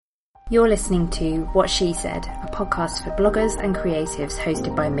You're listening to What She Said, a podcast for bloggers and creatives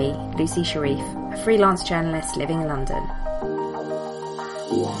hosted by me, Lucy Sharif, a freelance journalist living in London.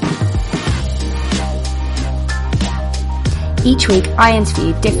 Each week I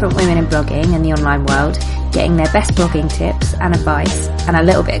interview different women in blogging and the online world, getting their best blogging tips and advice, and a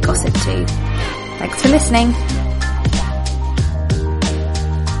little bit of gossip too. Thanks for listening.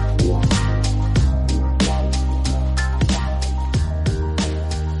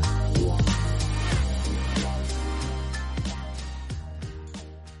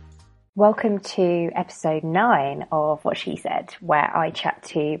 Welcome to episode 9 of What She Said, where I chat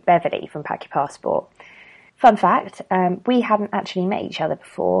to Beverley from Pack Your Passport. Fun fact, we hadn't actually met each other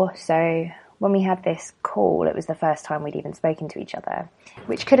before, so when we had this call, it was the first time we'd even spoken to each other,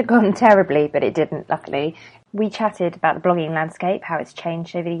 which could have gone terribly, but it didn't, luckily. We chatted about the blogging landscape, how it's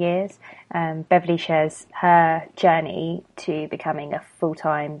changed over the years. Beverley shares her journey to becoming a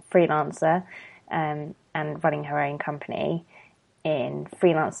full-time freelancer and running her own company in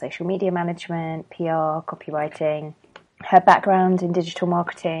freelance social media management, PR, copywriting, her background in digital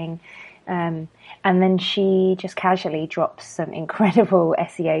marketing, and then she just casually drops some incredible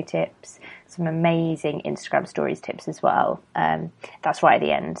SEO tips, some amazing Instagram stories tips as well. That's right at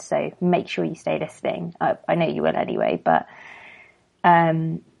the end, so make sure you stay listening. I know you will anyway, but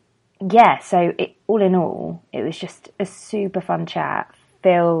so all in all, it was just a super fun chat,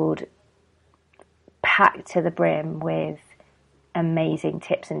 packed to the brim with amazing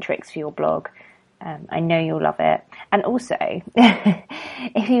tips and tricks for your blog. I know you'll love it. And also,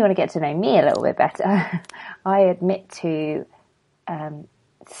 if you want to get to know me a little bit better, I admit to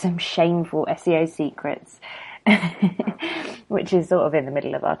some shameful SEO secrets, which is sort of in the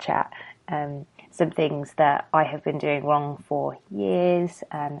middle of our chat. Some things that I have been doing wrong for years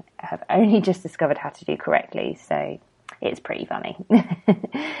and have only just discovered how to do correctly. So it's pretty funny.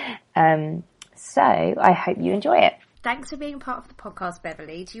 So I hope you enjoy it. Thanks for being part of the podcast,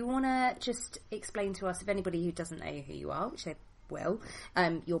 Beverley. Do you want to just explain to us, if anybody who doesn't know who you are, which they will,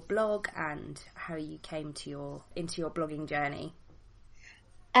 your blog and how you came to into your blogging journey?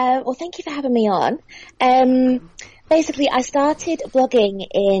 Well, thank you for having me on. Basically, I started blogging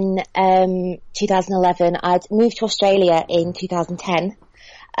in 2011. I'd moved to Australia in 2010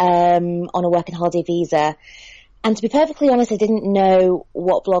 on a working holiday visa. And to be perfectly honest, I didn't know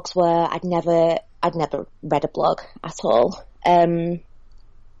what blogs were. I'd never read a blog at all. But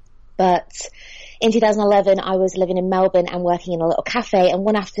in 2011, I was living in Melbourne and working in a little cafe. And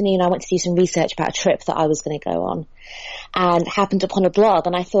one afternoon, I went to do some research about a trip that I was going to go on, and happened upon a blog.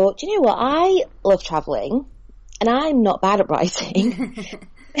 And I thought, do you know what? I love traveling, and I'm not bad at writing.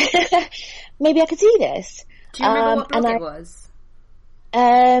 Maybe I could do this. Do you remember what blog it was?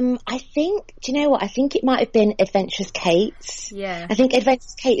 I think, do you know what? I think it might have been Adventurous Kate's. Yeah. I think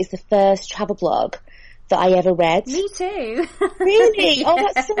Adventurous Kate is the first travel blog that I ever read. Me too. Really? Oh,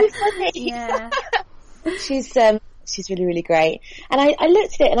 that's so funny. Yeah. She's really, really great. And I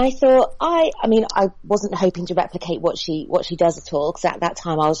looked at it and I thought, I wasn't hoping to replicate what she does at all, because at that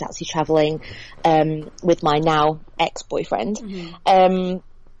time I was actually traveling, with my now ex-boyfriend. Mm-hmm.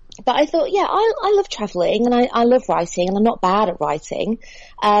 But I thought, yeah, I love travelling and I love writing, and I'm not bad at writing.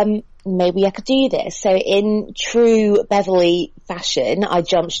 Maybe I could do this. So in true Beverley fashion, I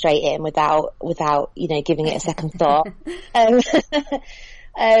jumped straight in without, giving it a second thought.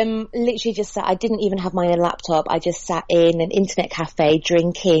 Literally just sat, I didn't even have my own laptop. I just sat in an internet cafe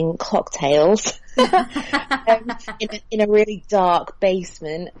drinking cocktails, in a really dark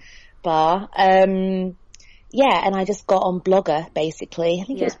basement bar. Yeah, and I just got on Blogger, basically. I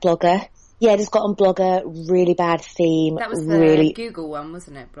think it was Blogger. Yeah, I just got on Blogger, really bad theme. That was the Google one,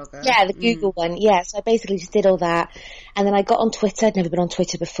 wasn't it, Blogger? Yeah, the Google one, yeah. So I basically just did all that. And then I got on Twitter. I'd never been on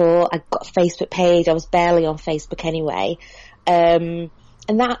Twitter before. I got a Facebook page. I was barely on Facebook anyway. And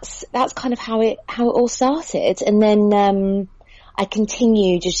that's kind of how it all started. And then, I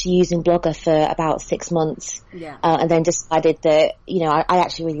continued just using Blogger for about 6 months. Yeah. And then decided that, I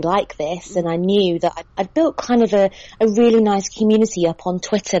actually really like this. And I knew that I'd built kind of a really nice community up on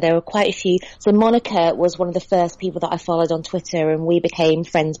Twitter. There were quite a few. So Monica was one of the first people that I followed on Twitter, and we became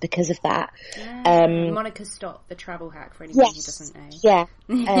friends because of that. Monica Stott, the travel hack, for anyone who doesn't know.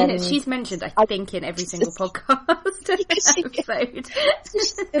 Yeah. She's mentioned, I think, in every single podcast episode.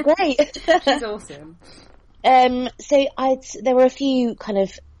 She's so great. She's awesome. So there were a few kind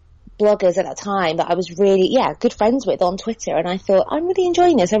of bloggers at that time that I was really, good friends with on Twitter, and I thought, I'm really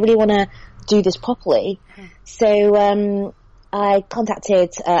enjoying this. I really want to do this properly. So, I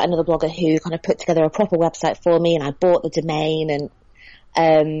contacted another blogger who kind of put together a proper website for me, and I bought the domain, and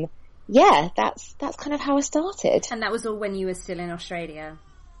that's kind of how I started. And that was all when you were still in Australia?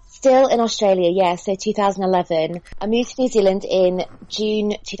 Still in Australia, yeah. So 2011. I moved to New Zealand in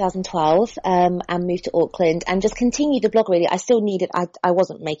June 2012, and moved to Auckland and just continued the blog really. I still needed, I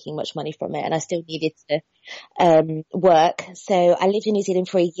wasn't making much money from it and I still needed to, work. So I lived in New Zealand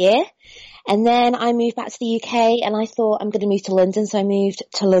for a year and then I moved back to the UK and I thought I'm going to move to London. So I moved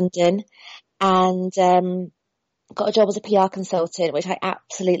to London and, got a job as a PR consultant, which I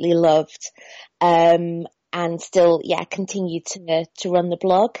absolutely loved. And still, continued to run the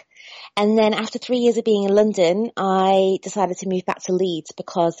blog. And then after 3 years of being in London, I decided to move back to Leeds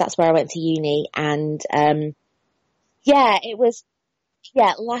because that's where I went to uni. And, it was,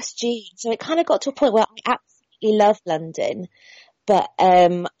 last June. So it kind of got to a point where I absolutely love London, but,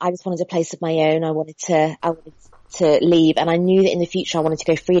 I just wanted a place of my own. I wanted to leave, and I knew that in the future I wanted to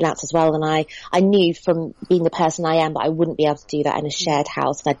go freelance as well, and I knew from being the person I am that I wouldn't be able to do that in a shared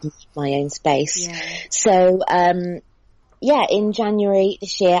house, and I'd need my own space. Yeah. So in January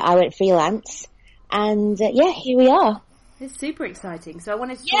this year I went freelance, and here we are. It's super exciting. So I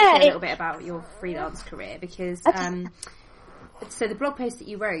wanted to talk to you a little bit about your freelance career because so the blog post that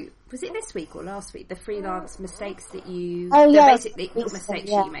you wrote, was it this week or last week? The freelance mistakes that you basically not mistakes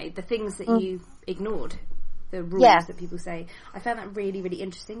that you made, the things that you ignored. The rules that people say. I found that really, really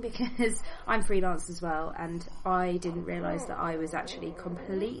interesting because I'm freelance as well, and I didn't realise that I was actually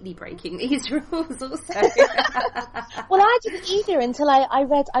completely breaking these rules also. Well, I didn't either until I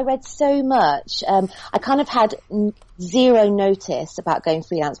read so much. I kind of had zero notice about going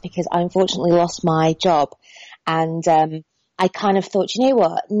freelance because I unfortunately lost my job, and I kind of thought, you know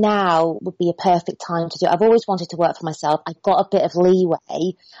what, now would be a perfect time to do it. I've always wanted to work for myself. I've got a bit of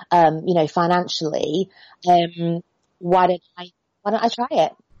leeway, financially. Why don't I try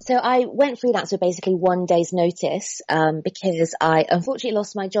it? So I went freelance with basically 1 day's notice, because I unfortunately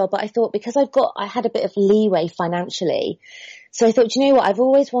lost my job, but I thought because I had a bit of leeway financially. So I thought, you know what, I've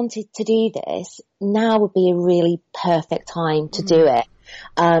always wanted to do this. Now would be a really perfect time to do it.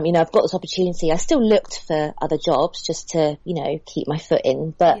 I've got this opportunity. I still looked for other jobs just to, keep my foot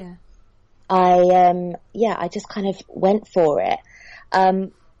in, but I just kind of went for it.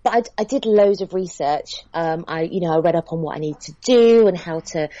 But I did loads of research. I read up on what I need to do and how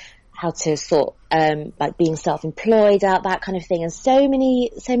to sort, like being self-employed out, that kind of thing. And so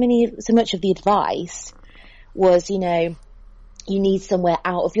much of the advice was, you need somewhere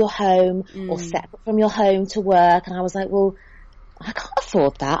out of your home or separate from your home to work. And I was like, well, I can't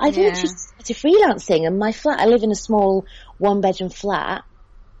afford that. I've literally started freelancing, and my flat, I live in a small 1-bedroom flat.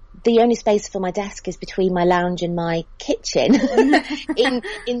 The only space for my desk is between my lounge and my kitchen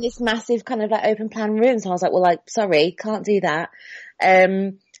in this massive kind of like open plan room. So I was like, sorry, can't do that.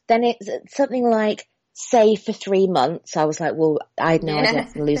 Then it's something like save for 3 months. I was like, well, I had no idea I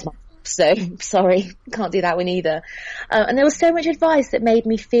was going to lose my job, so sorry, can't do that one either. And there was so much advice that made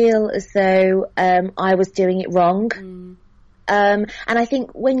me feel as though I was doing it wrong. And I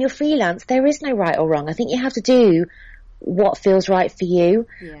think when you're freelance, there is no right or wrong. I think you have to do what feels right for you.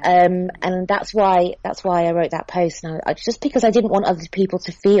 And that's why I wrote that post. And just because I didn't want other people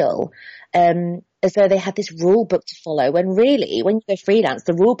to feel, as though they had this rule book to follow, when really, when you go freelance,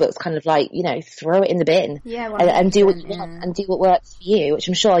 the rule book's kind of like, throw it in the bin and do what you want and do what works for you, which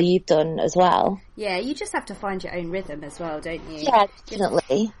I'm sure you've done as well. Yeah, you just have to find your own rhythm as well, don't you? Yeah,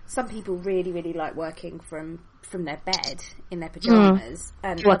 definitely. Some people really, really like working from their bed in their pajamas,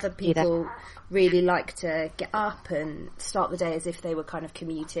 and other people really like to get up and start the day as if they were kind of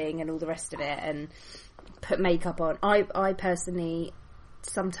commuting and all the rest of it and put makeup on. I personally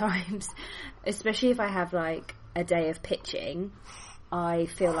sometimes, especially if I have like a day of pitching, I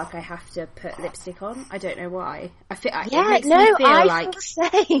feel like I have to put lipstick on. I don't know why. It makes me feel like feel the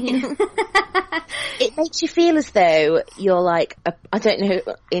same. It makes you feel as though you're like I don't know,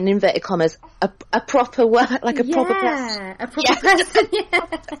 in inverted commas, a proper work, like a proper person. A proper person. Yeah.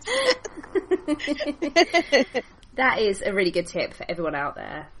 That is a really good tip for everyone out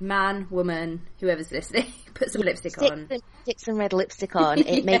there. Man, woman, whoever's listening, put some lipstick on. Stick some red lipstick on.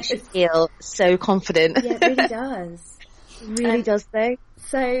 It makes you feel so confident. Yeah, it really does. It really does, though.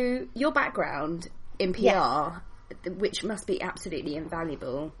 So, your background in PR, which must be absolutely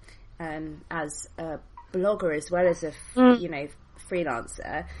invaluable, as a blogger as well as a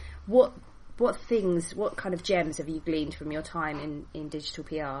freelancer. What kind of gems have you gleaned from your time in digital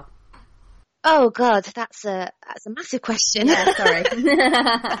PR? Oh God, that's a massive question. Yeah, sorry.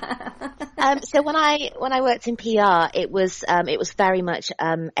 So when I worked in PR, it was very much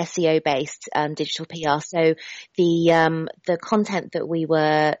SEO based digital PR. So the content that we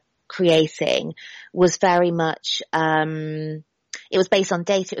were creating was very much it was based on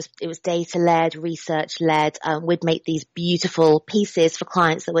data. It was data led, research led. We'd make these beautiful pieces for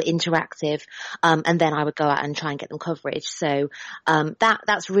clients that were interactive. And then I would go out and try and get them coverage. So,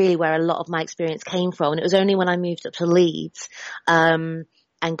 that's really where a lot of my experience came from. And it was only when I moved up to Leeds,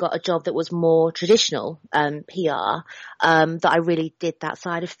 and got a job that was more traditional, PR, that I really did that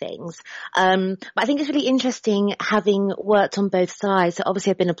side of things. But I think it's really interesting having worked on both sides. So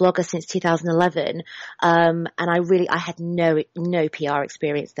obviously I've been a blogger since 2011. And I had no PR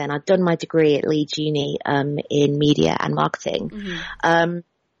experience then. I'd done my degree at Leeds Uni, in media and marketing. Mm-hmm.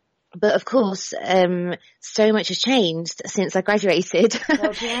 But of course, so much has changed since I graduated.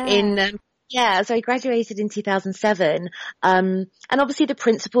 Well, yeah. So I graduated in 2007. And obviously the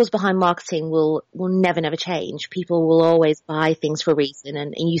principles behind marketing will never change. People will always buy things for a reason,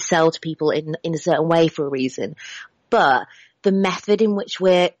 and you sell to people in a certain way for a reason. But the method in which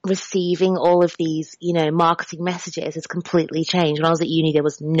we're receiving all of these, marketing messages has completely changed. When I was at uni, there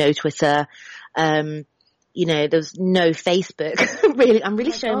was no Twitter. There was no Facebook. Really, I'm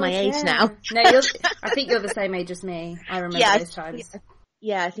really showing my age now. No, I think you're the same age as me. I remember those times.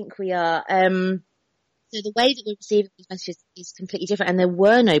 Yeah, I think we are. So the way that we're receiving these messages is completely different, and there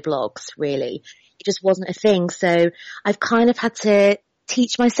were no blogs, really. It just wasn't a thing. So I've kind of had to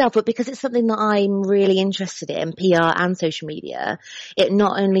teach myself, but because it's something that I'm really interested in, PR and social media, it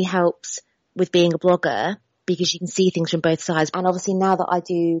not only helps with being a blogger, because you can see things from both sides. And obviously now that I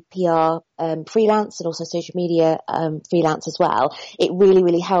do PR freelance and also social media freelance as well, it really,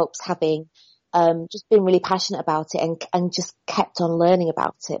 really helps having just been really passionate about it and just kept on learning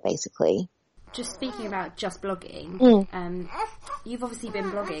about it, basically. Just speaking about just blogging, you've obviously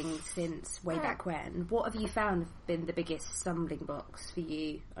been blogging since way back when. What have you found have been the biggest stumbling blocks for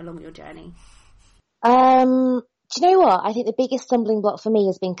you along your journey? Do you know what? I think the biggest stumbling block for me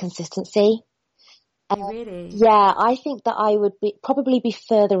has been consistency. Really? Yeah, I think that I would probably be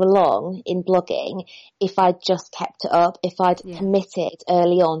further along in blogging if I'd just kept it up, if I'd committed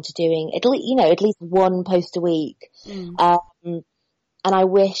early on to doing at least one post a week. And I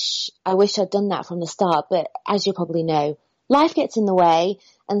wish I'd done that from the start, but as you probably know, life gets in the way,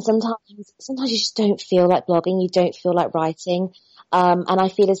 and sometimes you just don't feel like blogging, you don't feel like writing. And I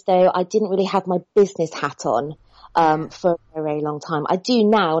feel as though I didn't really have my business hat on for a very, very long time. I do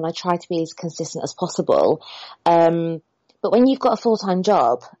now, and I try to be as consistent as possible. But when you've got a full-time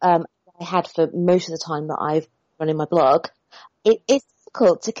job, I had for most of the time that I've run in my blog, it's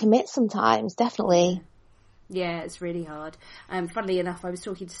difficult to commit sometimes, definitely. Yeah, it's really hard. Funnily enough, I was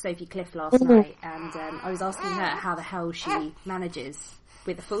talking to Sophie Cliff last night, and I was asking her how the hell she manages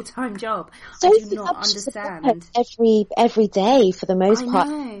with a full-time job. I do not understand. Every day for the most part.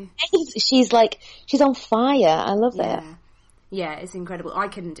 She's on fire. I love it. Yeah, it's incredible. I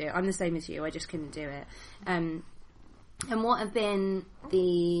couldn't do it. I'm the same as you. I just couldn't do it. And what have been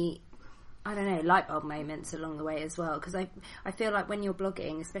the, light bulb moments along the way as well? Because I feel like when you're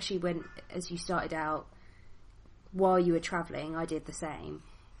blogging, especially as you started out, while you were travelling, I did the same.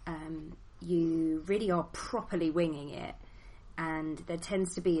 You really are properly winging it. And there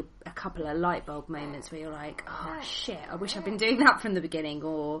tends to be a couple of light bulb moments where you're like, oh shit, I wish I'd been doing that from the beginning,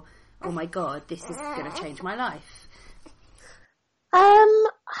 or oh my god, this is going to change my life.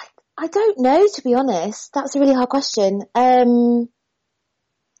 I don't know, to be honest. That's a really hard question. I don't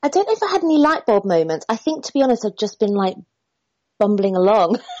know if I had any light bulb moments. I think, to be honest, I've just been bumbling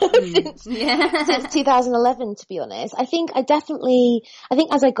along since 2011, to be honest. I think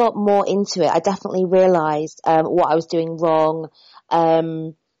as I got more into it, I definitely realised what I was doing wrong,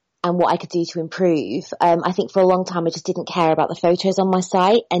 and what I could do to improve. I think for a long time I just didn't care about the photos on my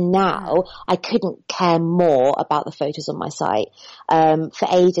site, and now I couldn't care more about the photos on my site. For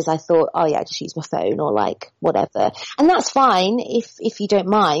ages I thought, oh yeah, I just use my phone or whatever. And that's fine if you don't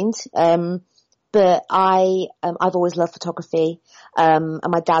mind. But I've always loved photography, and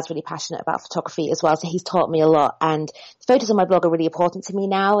my dad's really passionate about photography as well, so he's taught me a lot. And the photos on my blog are really important to me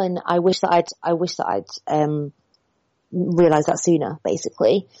now, and I wish that I'd realised that sooner,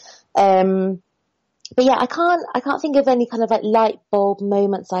 basically. But yeah, I can't think of any kind of light bulb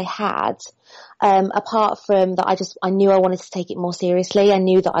moments I had, apart from that I knew I wanted to take it more seriously. I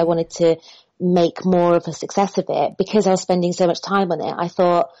knew that I wanted to make more of a success of it because I was spending so much time on it. I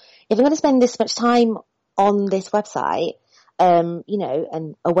thought, if I'm going to spend this much time on this website,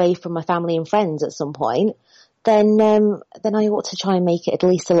 and away from my family and friends at some point, then I ought to try and make it at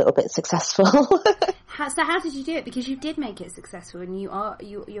least a little bit successful. So how did you do it? Because you did make it successful, and you're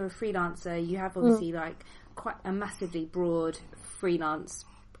a freelancer. You have obviously quite a massively broad freelance.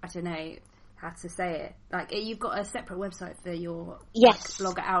 I don't know how to say it. Like, you've got a separate website for your Yes.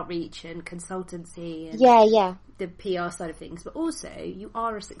 like, blogger outreach and consultancy and Yeah. the PR side of things, but also you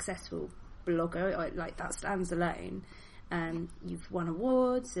are a successful blogger. Like, that stands alone. You've won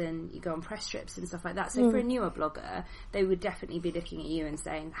awards and you go on press trips and stuff like that. So for a newer blogger, they would definitely be looking at you and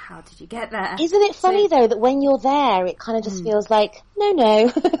saying, how did you get there? Isn't it funny though that when you're there, it kind of just feels like,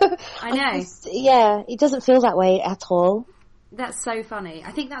 no. I know. It doesn't feel that way at all. That's so funny.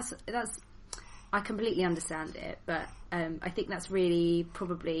 I think that's I completely understand it, but I think that's really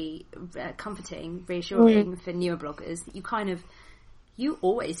probably comforting, reassuring for newer bloggers that you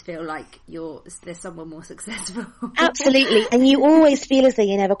always feel like there's someone more successful. Absolutely. And you always feel as though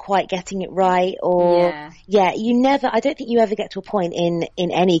you're never quite getting it right, or I don't think you ever get to a point in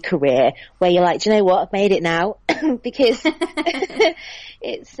any career where you're like, do you know what, I've made it now. Because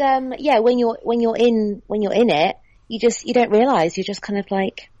it's when you're in it, you don't realise, you're just kind of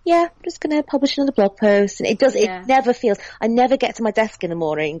like, I'm just going to publish another blog post. And it never feels, I never get to my desk in the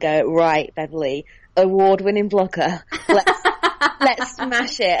morning and go, right, Beverley, award-winning blogger, let's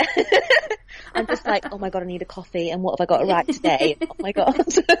smash it. I'm just like, oh my God, I need a coffee, and what have I got to write today? Oh my God.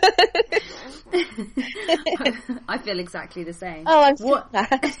 I feel exactly the same. Oh, I'm so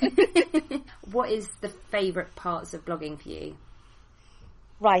glad. What is the favourite parts of blogging for you?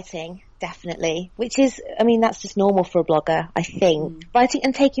 Writing, definitely. Which is, I mean, that's just normal for a blogger, I think. Writing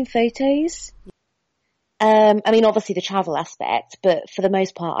and taking photos. I mean, obviously the travel aspect, but for the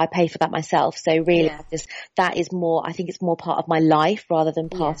most part, I pay for that myself. So really, that is more, I think it's more part of my life rather than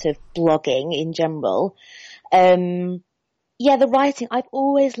part of blogging in general. The writing, I've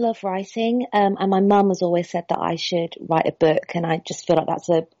always loved writing. And my mum has always said that I should write a book, and I just feel like that's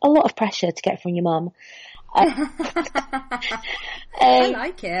a lot of pressure to get from your mum. I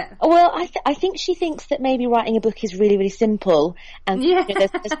like it. Well, I think she thinks that maybe writing a book is really, really simple, and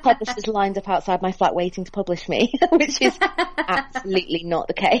there's publishers lined up outside my flat waiting to publish me, which is absolutely not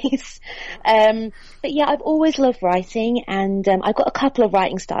the case. But yeah, I've always loved writing, and I've got a couple of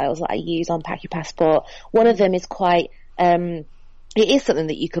writing styles that I use on Pack Your Passport. One of them is quite it is something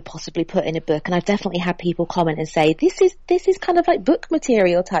that you could possibly put in a book, and I've definitely had people comment and say this is kind of like book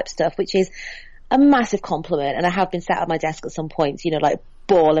material type stuff, which is a massive compliment, and I have been sat at my desk at some points, like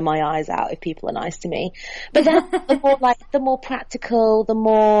bawling my eyes out if people are nice to me. But then the more practical, the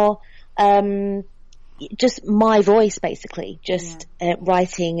more just my voice, basically, just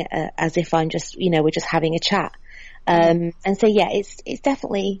writing as if I'm just, we're just having a chat. And so it's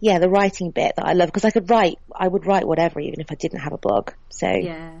definitely the writing bit that I love, because I would write whatever, even if I didn't have a blog. So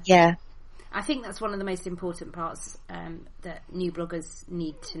I think that's one of the most important parts that new bloggers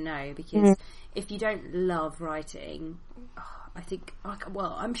need to know, because if you don't love writing, I think,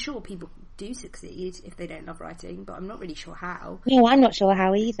 I'm sure people do succeed if they don't love writing, but I'm not really sure how. No, I'm not sure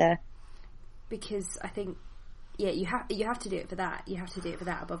how either. Because I think, you have to do it for that. You have to do it for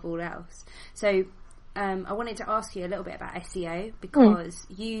that above all else. So I wanted to ask you a little bit about SEO, because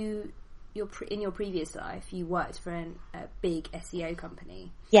in your previous life, you worked for a big SEO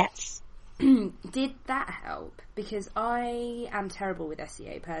company. Yes. Did that help? Because I am terrible with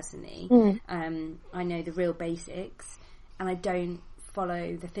SEO personally. I know the real basics, and I don't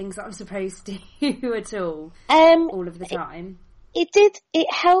follow the things that I'm supposed to do at all of the time.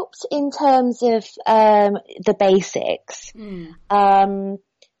 It helped in terms of the basics.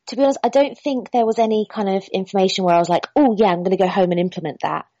 To be honest, I don't think there was any kind of information where I was like, oh yeah, I'm going to go home and implement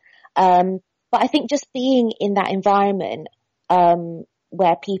that. But I think just being in that environment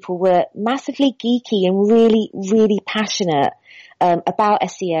where people were massively geeky and really, really passionate about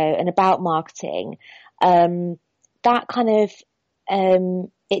SEO and about marketing, that kind of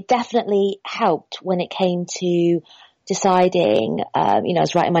it definitely helped when it came to deciding, I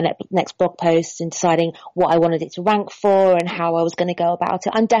was writing my next blog post and deciding what I wanted it to rank for and how I was going to go about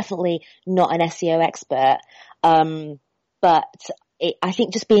it. I'm definitely not an SEO expert, but I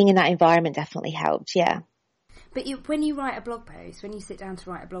think just being in that environment definitely helped, yeah. But when you write a blog post, when you sit down to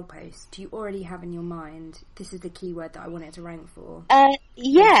write a blog post, do you already have in your mind, this is the keyword that I want it to rank for?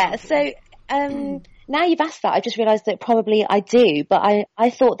 Yeah, so now you've asked that, I just realised that probably I do, but I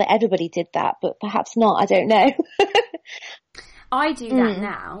thought that everybody did that, but perhaps not, I don't know. I do that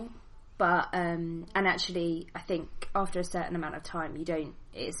now, but and actually I think after a certain amount of time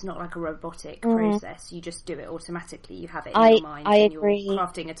it's not like a robotic process, you just do it automatically, you have it in your mind and you're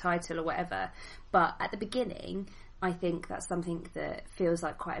crafting a title or whatever. But at the beginning, I think that's something that feels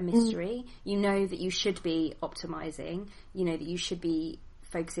like quite a mystery. You know that you should be optimizing, you know that you should be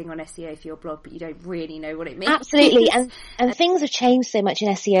focusing on SEO for your blog, but you don't really know what it means. Absolutely. And things have changed so much in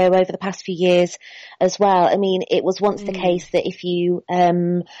SEO over the past few years as well. I mean, it was once the case that if you,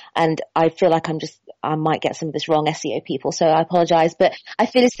 and I feel like I might get some of this wrong, SEO people, so I apologise, but I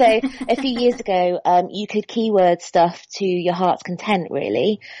feel as though a few years ago, you could keyword stuff to your heart's content,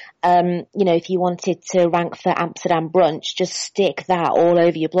 really. If you wanted to rank for Amsterdam brunch, just stick that all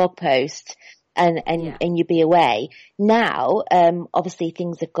over your blog post and you'd be away. Now, obviously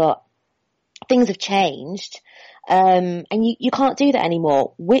things have changed, and you can't do that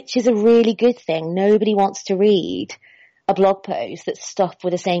anymore, which is a really good thing. Nobody wants to read a blog post that's stuffed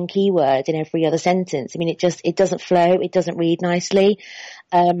with the same keyword in every other sentence. I mean, it doesn't flow, it doesn't read nicely.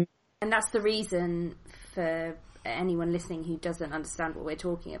 And that's the reason, for anyone listening who doesn't understand what we're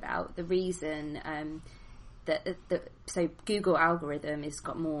talking about, the reason so Google algorithm has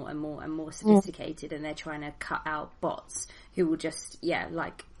got more and more and more sophisticated, and they're trying to cut out bots who will just,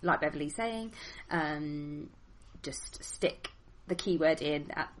 like Beverley's saying, just stick the keyword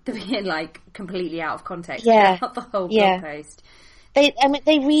in at the beginning, like completely out of context, throughout the whole blog post. They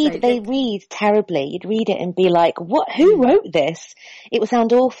read terribly. You'd read it and be like, who wrote this? It would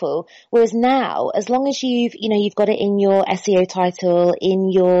sound awful. Whereas now, as long as you've got it in your SEO title, in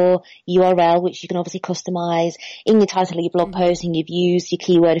your URL, which you can obviously customize, in your title of your blog post, and you've used your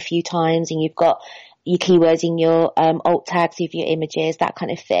keyword a few times, and you've got your keywords in your, alt tags of your images, that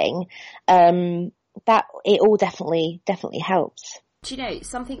kind of thing, that it all definitely helps. Do you know,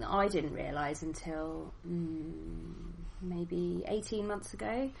 something that I didn't realise until, maybe 18 months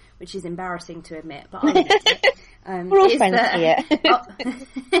ago, which is embarrassing to admit, but I admit it. We're all friends here.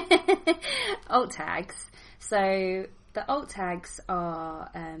 Alt tags. So the alt tags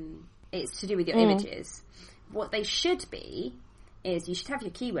are, it's to do with your images. What they should be is you should have your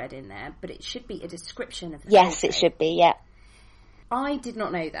keyword in there, but it should be a description of the Yes, photo. It should be, yeah. I did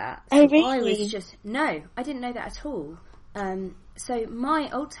not know that. So really? I didn't know that at all. So my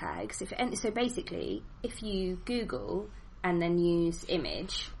alt tags, so basically, if you Google and then use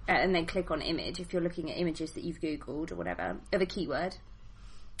image, and then click on image, if you're looking at images that you've Googled or whatever, of a keyword,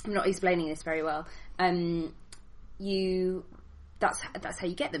 I'm not explaining this very well, that's how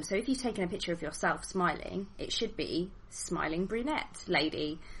you get them. So if you've taken a picture of yourself smiling, it should be smiling brunette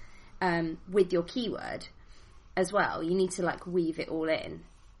lady, with your keyword as well. You need to like weave it all in.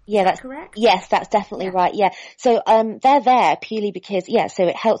 Yeah, that's correct. Yes, that's definitely right. Yeah. So, they're there purely because, so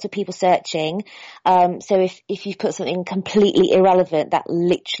it helps with people searching. So if you've put something completely irrelevant, that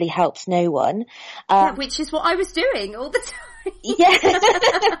literally helps no one. Which is what I was doing all the time. Yeah.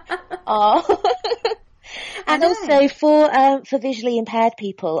 Oh. And also for visually impaired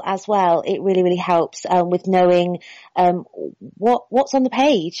people as well, it really, really helps, with knowing, what's on the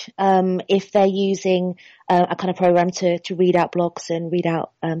page, if they're using, a kind of program to read out blogs and read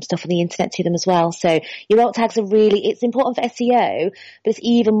out, stuff on the internet to them as well. So your alt tags it's important for SEO, but it's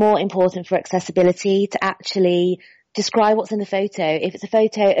even more important for accessibility to actually describe what's in the photo. If it's a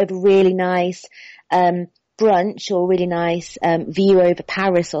photo of a really nice, brunch or really nice, view over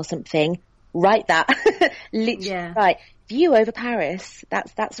Paris or something, write that. Literally, right. View over Paris.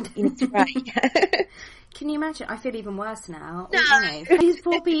 That's what you need to write. Can you imagine? I feel even worse now. No. These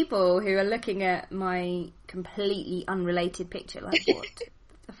poor people who are looking at my completely unrelated picture, like, what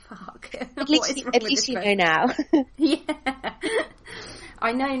the fuck? At least you know now. Yeah.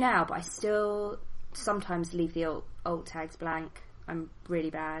 I know now, but I still sometimes leave the alt tags blank. I'm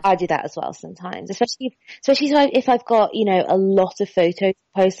really bad. I do that as well sometimes, especially if I've got, a lot of photos to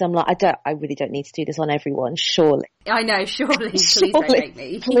post. I'm like, I really don't need to do this on everyone, surely. I know, surely. Please don't make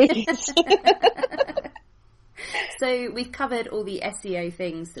me. Please. So we've covered all the SEO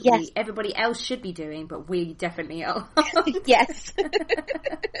things that everybody else should be doing, but we definitely are. Yes.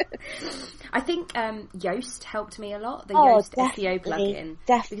 I think Yoast helped me a lot, the Yoast SEO plugin.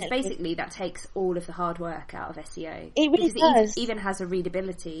 Definitely. Because basically that takes all of the hard work out of SEO. It really does. It even has a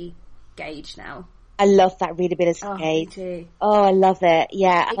readability gauge now. I love that readability gauge. Me too. Oh, I love it.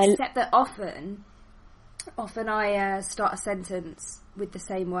 Yeah. Except that often I start a sentence with the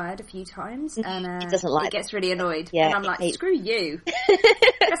same word a few times, and it doesn't like it gets really annoyed. Yeah, and I'm like, screw you.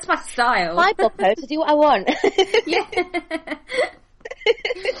 That's my style. My blog post, I do what I want. Yeah.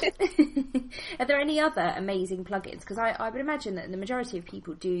 Are there any other amazing plugins? Because I would imagine that the majority of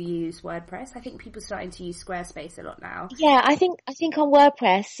people do use WordPress. I think people are starting to use Squarespace a lot now. Yeah, I think on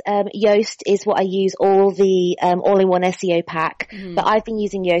WordPress, Yoast is what I use, all the all-in-one SEO pack. Mm-hmm. But I've been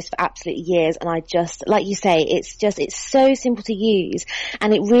using Yoast for absolutely years, and I just, like you say, it's so simple to use,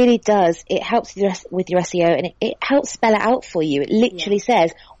 and it really does. It helps with your SEO, and it helps spell it out for you. It literally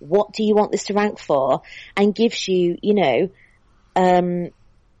says, what do you want this to rank for, and gives you,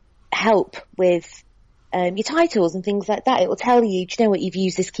 help with your titles and things like that. It will tell you, do you know what, you've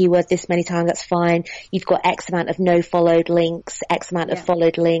used this keyword this many times, that's fine. You've got X amount of no followed links, X amount of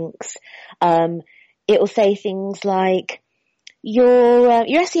followed links. It will say things like, your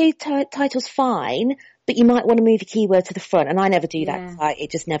SEO title's fine, but you might want to move your keyword to the front. And I never do that because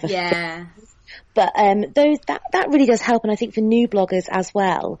it just never fits. But that really does help, and I think for new bloggers as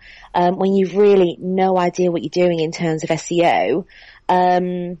well, when you've really no idea what you're doing in terms of SEO.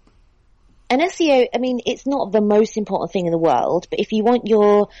 And SEO, I mean, it's not the most important thing in the world, but if you want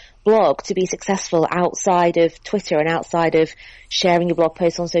your blog to be successful outside of Twitter and outside of sharing your blog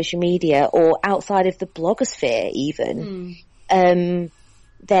posts on social media, or outside of the blogosphere even, then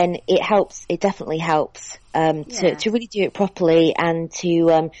it helps. It definitely helps to really do it properly, and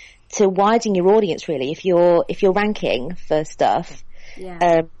to widen your audience. Really, if you're ranking for stuff,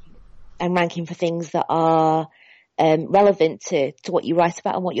 and ranking for things that are relevant to what you write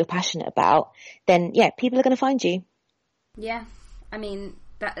about and what you're passionate about, then people are going to find you. Yeah, I mean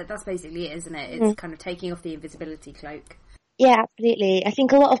that's basically it, isn't it? It's kind of taking off the invisibility cloak. Yeah, absolutely. I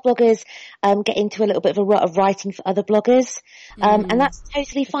think a lot of bloggers get into a little bit of a rut of writing for other bloggers, and that's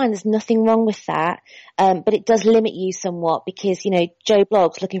totally fine. There's nothing wrong with that, but it does limit you somewhat because, you know, Joe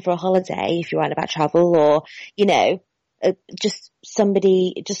Blogs looking for a holiday, if you're writing about travel, or, you know, just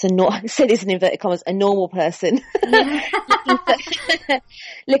somebody, say this in inverted commas, a normal person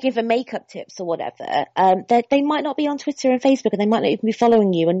looking for makeup tips or whatever, they might not be on Twitter and Facebook, and they might not even be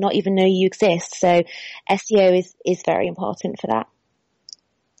following you and not even know you exist. So SEO is very important for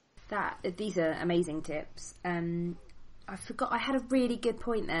that. These are amazing tips. I forgot, I had a really good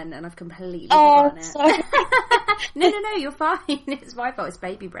point then, and I've completely forgotten it. Sorry. No, you're fine. It's my fault. It's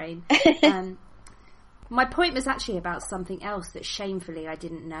baby brain. My point was actually about something else that shamefully I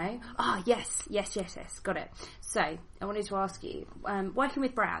didn't know. Oh, yes, got it. So, I wanted to ask you, working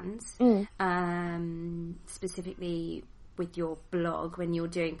with brands, specifically with your blog, when you're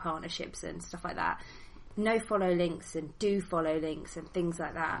doing partnerships and stuff like that, no follow links and do follow links and things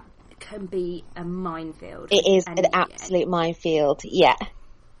like that can be a minefield. It is an absolute minefield, yeah.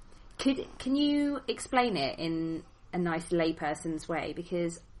 Can you explain it in a nice layperson's way?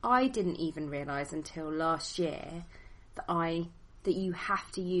 Because I didn't even realise until last year that you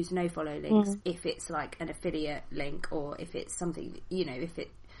have to use no follow links if it's like an affiliate link, or if it's something, you know, if it.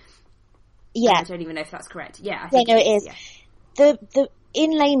 Yeah, I don't even know if that's correct. Yeah, I think it is. Yeah. The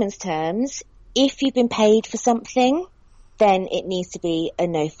in layman's terms, if you've been paid for something, then it needs to be a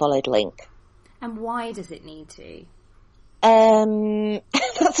no followed link. And why does it need to?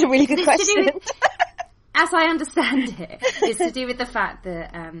 That's a really good question. As I understand it, it's to do with the fact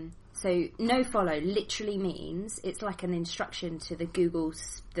that, so no follow literally means it's like an instruction to the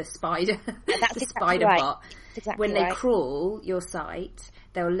the spider, the spider bot. Exactly when they crawl your site,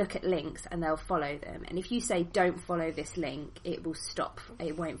 they'll look at links and they'll follow them. And if you say don't follow this link, it will stop.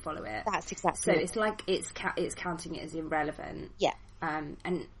 It won't follow it. That's exactly. So it's like it's counting it as irrelevant. Yeah.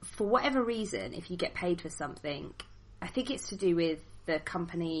 And for whatever reason, if you get paid for something, I think it's to do with the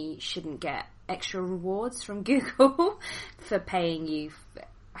company shouldn't get extra rewards from Google for paying you.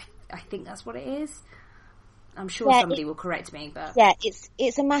 I think that's what it is. I'm sure somebody will correct me, but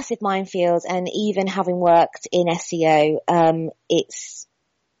it's a massive minefield. And even having worked in SEO,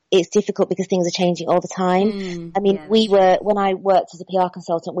 it's difficult because things are changing all the time. I mean, when I worked as a PR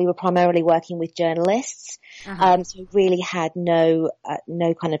consultant, we were primarily working with journalists, so we really had no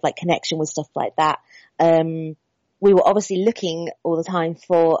kind of like connection with stuff like that. We were obviously looking all the time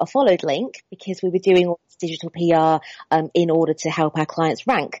for a followed link because we were doing all this digital PR in order to help our clients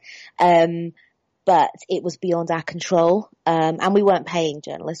rank. But it was beyond our control. And we weren't paying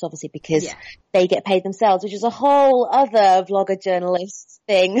journalists, obviously, because they get paid themselves, which is a whole other vlogger journalist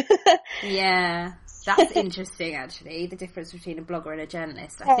thing. Yeah. That's interesting, actually, the difference between a blogger and a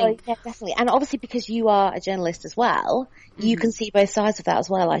journalist, I think. Yeah, definitely. And obviously because you are a journalist as well, you can see both sides of that as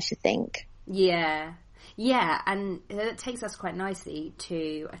well, I should think. Yeah. Yeah, and that takes us quite nicely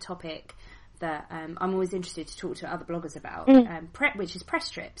to a topic that I'm always interested to talk to other bloggers about, which is press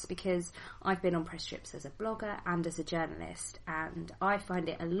trips, because I've been on press trips as a blogger and as a journalist, and I find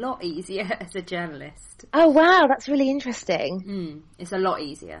it a lot easier as a journalist. Oh, wow, that's really interesting. It's a lot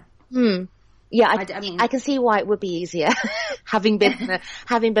easier. Yeah, I can see why it would be easier, having been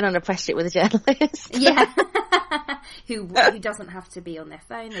on a press trip with a journalist. Yeah, who doesn't have to be on their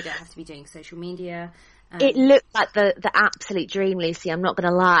phone, they don't have to be doing social media. It looked like the absolute dream, Lucy. I'm not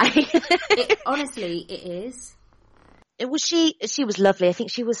going to lie. Honestly, it is. It was she was lovely. I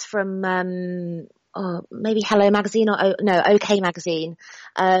think she was from maybe Hello Magazine or OK Magazine.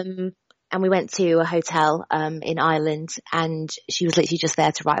 we went to a hotel, in Ireland, and she was literally just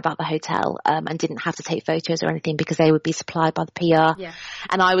there to write about the hotel, and didn't have to take photos or anything because they would be supplied by the PR. Yeah.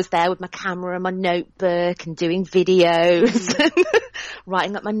 And I was there with my camera and my notebook and doing videos, and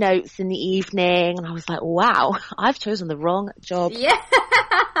writing up my notes in the evening. And I was like, wow, I've chosen the wrong job. Yeah.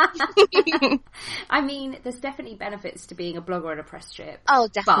 I mean, there's definitely benefits to being a blogger on a press trip. Oh,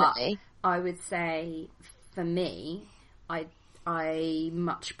 definitely. But I would say, for me, I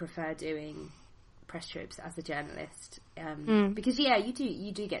much prefer doing press trips as a journalist, because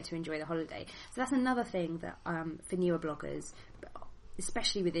you do get to enjoy the holiday. So that's another thing that for newer bloggers,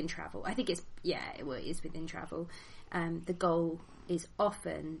 especially within travel, I think it is within travel. The goal is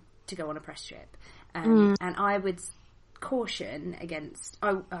often to go on a press trip, and I would caution against.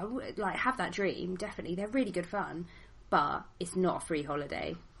 I would like have that dream. Definitely, they're really good fun, but it's not a free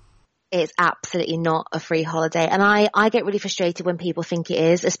holiday. It's absolutely not a free holiday. And I get really frustrated when people think it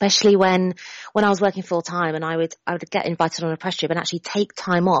is, especially when I was working full time and I would get invited on a press trip and actually take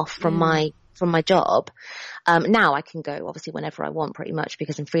time off from my job. Now I can go obviously whenever I want pretty much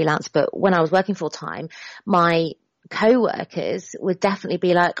because I'm freelance. But when I was working full time, my co-workers would definitely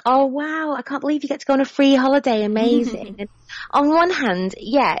be like, oh wow, I can't believe you get to go on a free holiday. Amazing. And on one hand,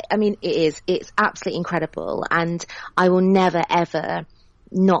 yeah, I mean, it's absolutely incredible. And I will never ever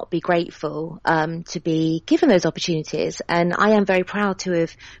not be grateful to be given those opportunities, and I am very proud to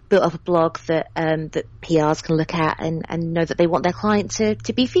have built up a blog that that PRs can look at and know that they want their client to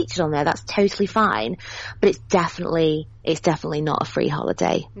be featured on there. That's totally fine, but it's definitely not a free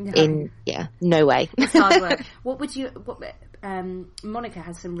holiday. No way. It's hard work. Monica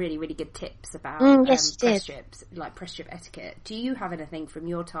has some really, really good tips about press trips, like press trip etiquette. Do you have anything from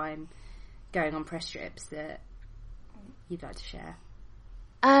your time going on press trips that you'd like to share?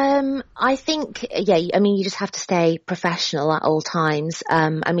 I think, I mean, you just have to stay professional at all times.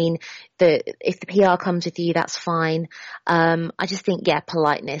 I mean, if the PR comes with you, that's fine. I just think,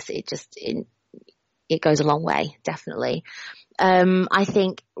 politeness, it goes a long way, definitely. I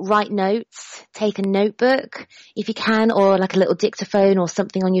think write notes, take a notebook if you can, or like a little dictaphone or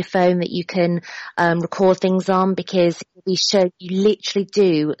something on your phone that you can, record things on, because you'll be sure you literally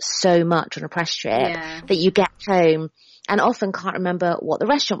do so much on a press trip that you get home and often can't remember what the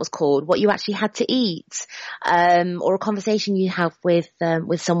restaurant was called, what you actually had to eat, or a conversation you have with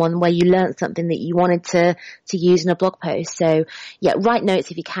someone where you learned something that you wanted to use in a blog post. So write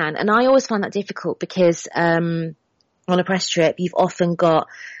notes if you can. And I always find that difficult because, on a press trip, you've often got,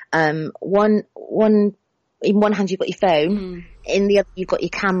 in one hand you've got your phone, in the other you've got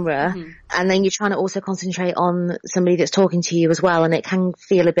your camera, and then you're trying to also concentrate on somebody that's talking to you as well, and it can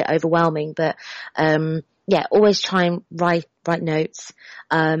feel a bit overwhelming, but, always try and write notes,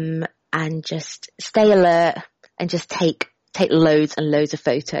 and just stay alert and just take loads and loads of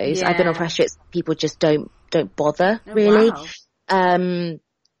photos. Yeah. I've been on press trips, people just don't bother really. Wow.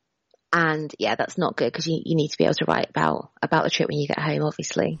 And that's not good because you need to be able to write about the trip when you get home,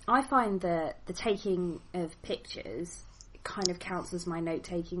 obviously. I find that the taking of pictures kind of counts as my note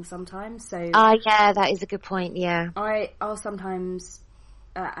taking sometimes. So that is a good point. Yeah, I'll sometimes,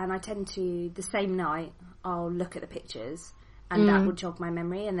 and I tend to the same night I'll look at the pictures, and that will jog my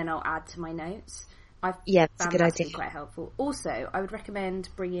memory, and then I'll add to my notes. I've that's found a good that idea. to be quite helpful. Also, I would recommend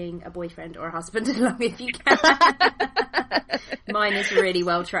bringing a boyfriend or a husband along if you can. Mine is really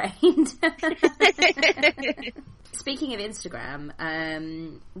well trained. Speaking of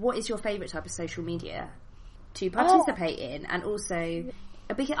Instagram, what is your favourite type of social media to participate in? And also,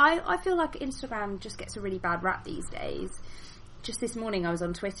 because I feel like Instagram just gets a really bad rap these days. Just this morning I was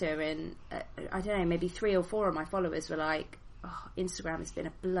on Twitter and I don't know, maybe 3 or 4 of my followers were like, Instagram has been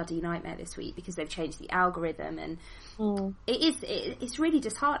a bloody nightmare this week because they've changed the algorithm, and it's really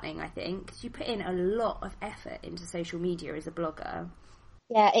disheartening, I think, because you put in a lot of effort into social media as a blogger.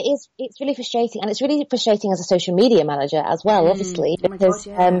 Yeah, it is. It's really frustrating, and it's really frustrating as a social media manager as well, obviously, because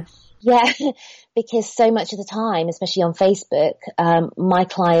because so much of the time, especially on Facebook, my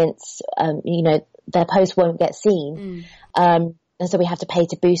clients, their posts won't get seen. And so we have to pay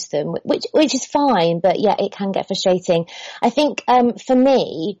to boost them, which is fine, but it can get frustrating. I think, for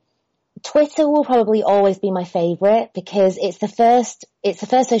me, Twitter will probably always be my favorite because it's the first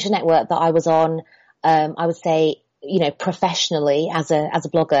social network that I was on, I would say, professionally as a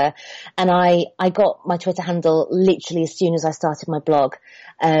blogger. And I got my Twitter handle literally as soon as I started my blog.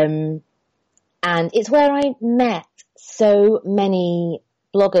 And it's where I met so many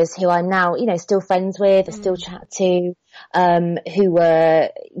bloggers who I'm now, still friends with, or still chat to, who were,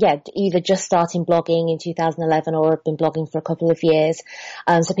 either just starting blogging in 2011 or have been blogging for a couple of years.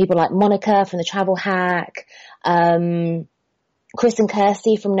 So people like Monica from the Travel Hack, Chris and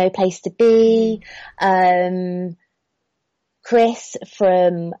Kirsty from No Place to Be, Chris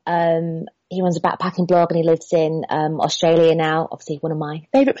from, he runs a backpacking blog and he lives in Australia now, obviously one of my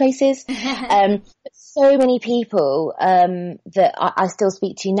favourite places. So many people that I still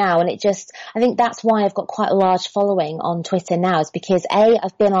speak to now, and I think that's why I've got quite a large following on Twitter now, is because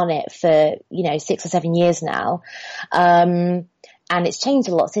I've been on it for 6 or 7 years now, and it's changed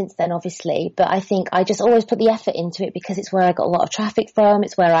a lot since then, obviously, but I think I just always put the effort into it because it's where I got a lot of traffic from.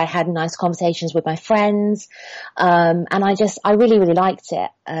 It's where I had nice conversations with my friends. And I really, really liked it.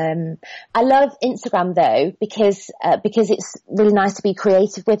 I love Instagram though, because it's really nice to be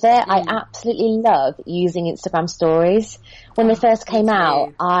creative with it. I absolutely love using Instagram stories. When they first came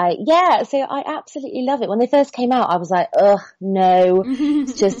out, I absolutely love it. When they first came out, I was like, ugh, no,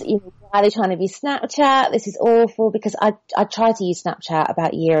 it's just, why are they trying to be Snapchat? This is awful, because I tried to use Snapchat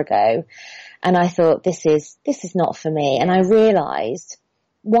about a year ago and I thought this is not for me. And I realized,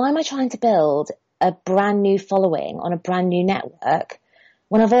 why am I trying to build a brand new following on a brand new network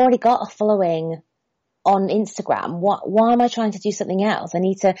when I've already got a following on Instagram? Why am I trying to do something else?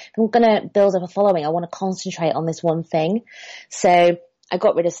 If I'm going to build up a following, I want to concentrate on this one thing. So I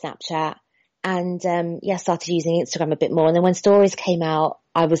got rid of Snapchat and, started using Instagram a bit more. And then when stories came out,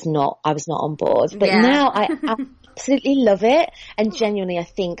 I was not on board, but now I absolutely love it. And genuinely, I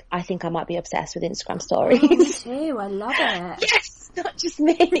think I might be obsessed with Instagram stories. Oh, me too. I love it. Yes, not just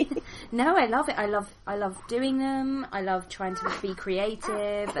me. No, I love it. I love doing them. I love trying to be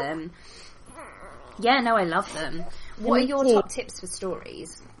creative and I love them. What are your top tips for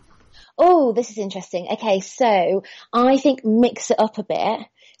stories? Oh, this is interesting. Okay, so I think mix it up a bit.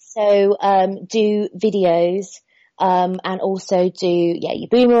 So, do videos, and also do, your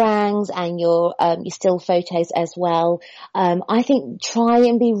boomerangs and your still photos as well. I think try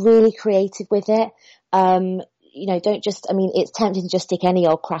and be really creative with it. Don't just, it's tempting to just stick any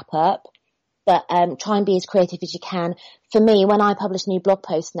old crap up, but, try and be as creative as you can. For me, when I publish new blog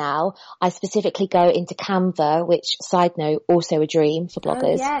posts now, I specifically go into Canva, which, side note, also a dream for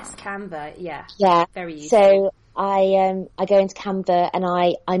bloggers. Oh yes, Canva, yeah. Yeah. Very useful. So, I go into Canva and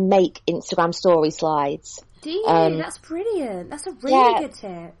I make Instagram story slides. Do you? That's brilliant. That's a really good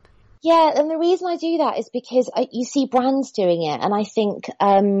tip. Yeah, and the reason I do that is because you see brands doing it, and I think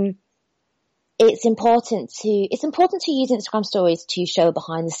it's important to use Instagram stories to show a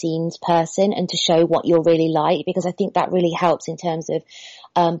behind the scenes person and to show what you're really like, because I think that really helps in terms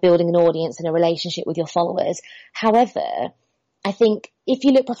of building an audience and a relationship with your followers. However, I think if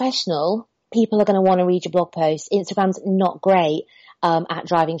you look professional, people are going to want to read your blog posts. Instagram's not great at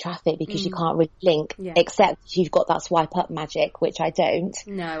driving traffic because you can't really link, except if you've got that swipe up magic, which I don't.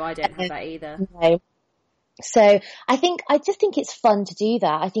 No, I don't have that either. No. So I just think it's fun to do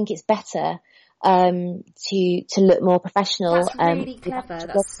that. I think it's better to look more professional. That's really clever.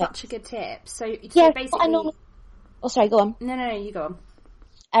 That's such a good tip. So basically, sorry, go on. No, you go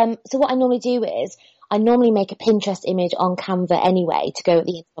on. So what I normally do is I normally make a Pinterest image on Canva anyway to go at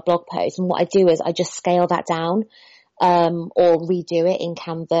the end of my blog post. And what I do is I just scale that down, or redo it in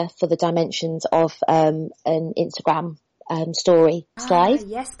Canva for the dimensions of, an Instagram, story slide.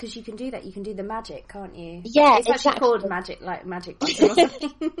 Yes, because you can do that. You can do the magic, can't you? Yeah, it's actually called magic, like magic button or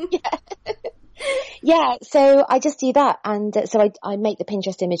something. Yeah, so I just do that, and so I make the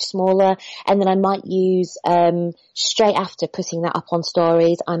Pinterest image smaller, and then I might use, straight after putting that up on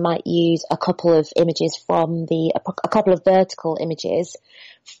stories, I might use a couple of images from a couple of vertical images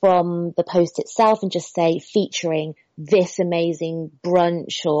from the post itself, and just say featuring this amazing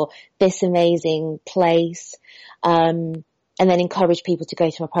brunch or this amazing place, and then encourage people to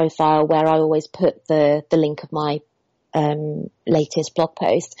go to my profile where I always put the link of my latest blog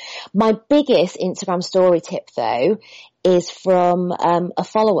post. My biggest Instagram story tip though is from a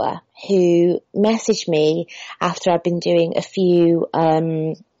follower who messaged me after I've been doing a few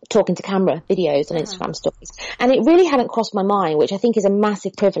talking to camera videos on Instagram stories, and it really hadn't crossed my mind, which I think is a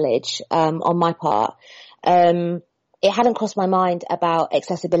massive privilege on my part. It hadn't crossed my mind about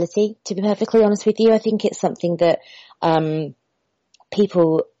accessibility, to be perfectly honest with you. I think it's something that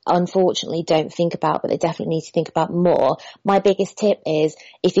people unfortunately don't think about, but they definitely need to think about more. My biggest tip is,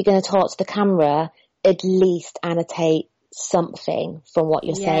 if you're going to talk to the camera, at least annotate something from what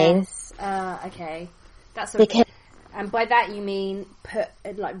you're saying. Okay. That's because, and by that you mean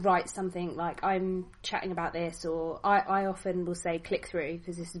write something like, I'm chatting about this, or I often will say click through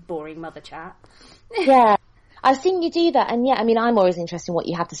because this is boring mother chat. Yeah. I've seen you do that, and yeah, I mean, I'm always interested in what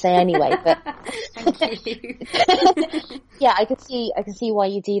you have to say anyway, but Thank you. yeah, I can see why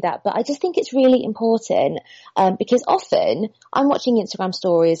you do that, but I just think it's really important, because often I'm watching Instagram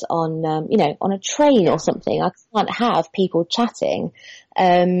stories on, on a train or something. I can't have people chatting.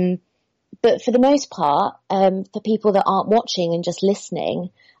 But for the most part, for people that aren't watching and just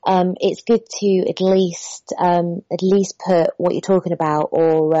listening, it's good to at least put what you're talking about,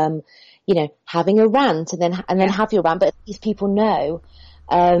 or, having a rant and then have your rant, but at least people know.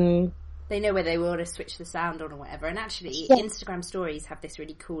 They know where they want to switch the sound on or whatever. And actually, Instagram stories have this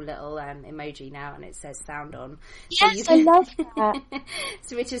really cool little emoji now, and it says sound on. Yes, I love that.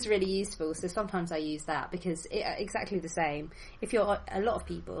 So which is really useful. So sometimes I use that because exactly the same. If you're a lot of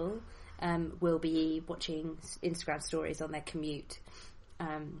people will be watching Instagram stories on their commute,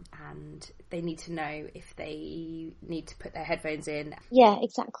 and they need to know if they need to put their headphones in. Yeah,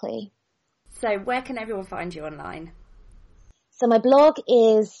 exactly. So where can everyone find you online? So my blog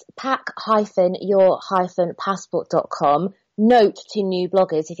is pack-your-passport.com. Note to new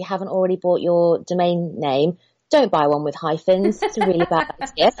bloggers, if you haven't already bought your domain name, don't buy one with hyphens. It's a really bad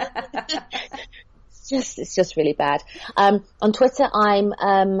idea. It's just really bad. On Twitter, I'm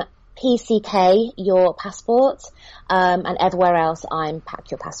PCK Your Passport, and everywhere else I'm Pack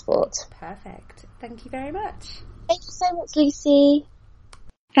Your Passport. Perfect. Thank you very much. Thank you so much, Lucy.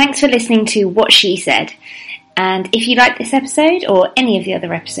 Thanks for listening to What She Said. And if you like this episode or any of the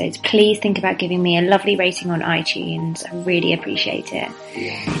other episodes, please think about giving me a lovely rating on iTunes. I really appreciate it.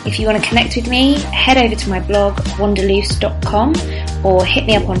 If you want to connect with me, head over to my blog, wanderloose.com, or hit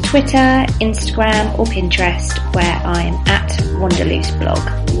me up on Twitter, Instagram or Pinterest, where I'm at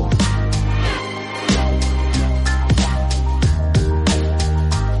wanderlooseblog.